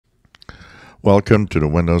Welcome to the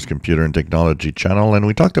Windows Computer and Technology channel, and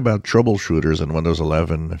we talked about troubleshooters in Windows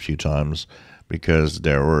 11 a few times because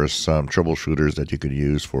there were some troubleshooters that you could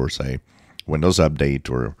use for, say, Windows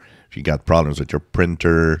Update, or if you got problems with your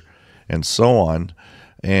printer and so on.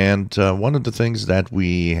 And one of the things that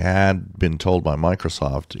we had been told by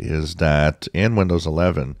Microsoft is that in Windows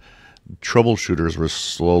 11, troubleshooters will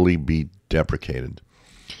slowly be deprecated.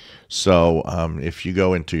 So if you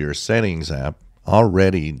go into your settings app,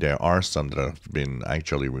 already there are some that have been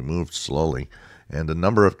actually removed slowly, and the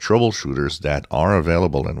number of troubleshooters that are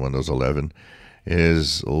available in Windows 11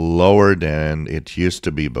 is lower than it used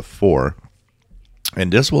to be before,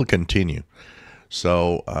 and this will continue.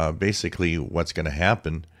 So basically what's going to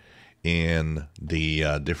happen in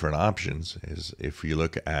the different options is, if you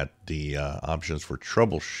look at the options for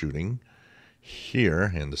troubleshooting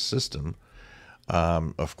here in the system,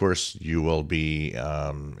 of course, you will be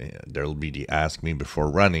there will be the Ask Me Before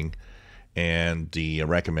Running and the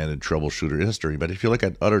recommended troubleshooter history. But if you look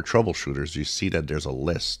at other troubleshooters, you see that there's a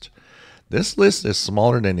list. This list is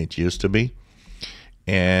smaller than it used to be,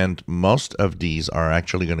 and most of these are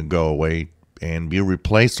actually going to go away and be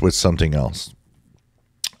replaced with something else.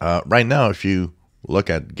 Right now, if you look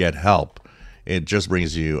at Get Help, it just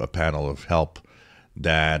brings you a panel of help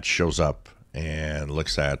that shows up and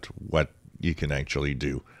looks at what you can actually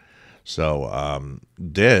do. So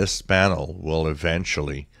this panel will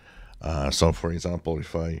eventually, so for example,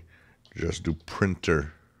 if I just do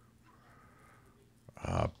printer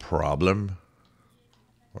problem,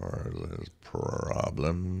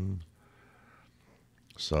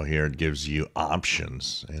 so here it gives you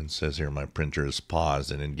options and says here my printer is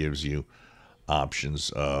paused, and it gives you options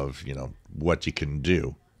of, what you can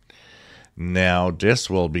do. Now, this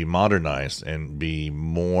will be modernized and be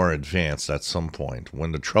more advanced at some point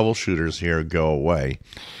when the troubleshooters here go away.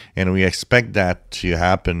 And we expect that to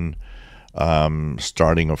happen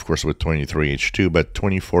starting, of course, with 23H2, but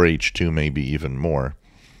 24H2 maybe even more.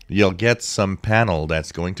 You'll get some panel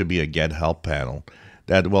that's going to be a Get Help panel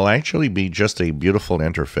that will actually be just a beautiful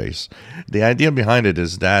interface. The idea behind it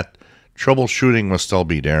is that troubleshooting will still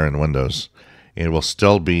be there in Windows. It will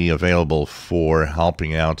still be available for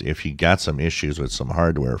helping out if you got some issues with some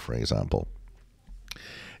hardware, for example.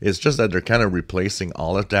 It's just that they're kind of replacing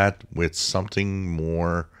all of that with something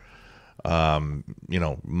more,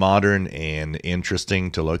 modern and interesting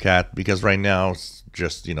to look at. Because right now it's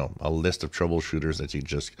just, a list of troubleshooters that you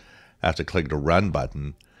just have to click the Run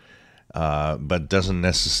button, but doesn't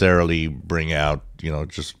necessarily bring out,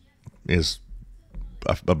 just is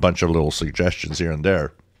a bunch of little suggestions here and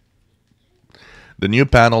there. The new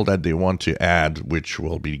panel that they want to add, which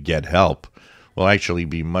will be Get Help, will actually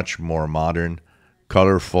be much more modern,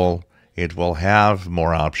 colorful. It will have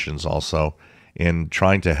more options also in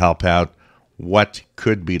trying to help out what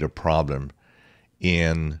could be the problem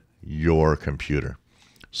in your computer.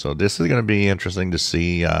 So this is going to be interesting to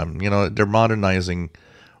see. They're modernizing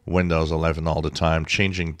Windows 11 all the time,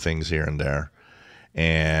 changing things here and there.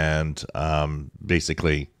 And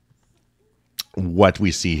basically what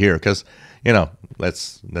we see here, because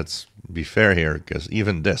let's be fair here, because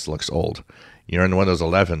even this looks old. You're in Windows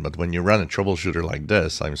 11, but when you run a troubleshooter like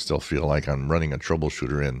this, I still feel like I'm running a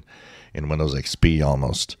troubleshooter in Windows XP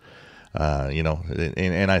almost.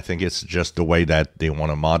 And I think it's just the way that they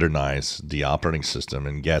want to modernize the operating system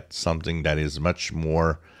and get something that is much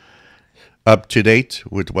more up to date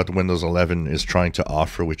with what Windows 11 is trying to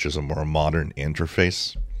offer, which is a more modern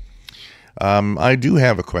interface. I do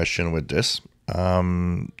have a question with this.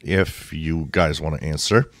 If you guys want to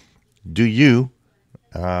answer,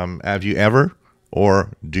 have you ever,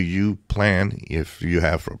 or do you plan, if you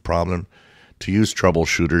have a problem, to use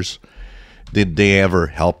troubleshooters? Did they ever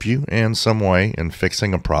help you in some way in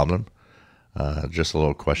fixing a problem? Just a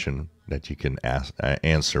little question that you can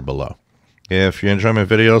answer below. If you enjoy my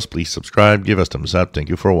videos, please subscribe, give us thumbs up. Thank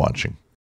you for watching.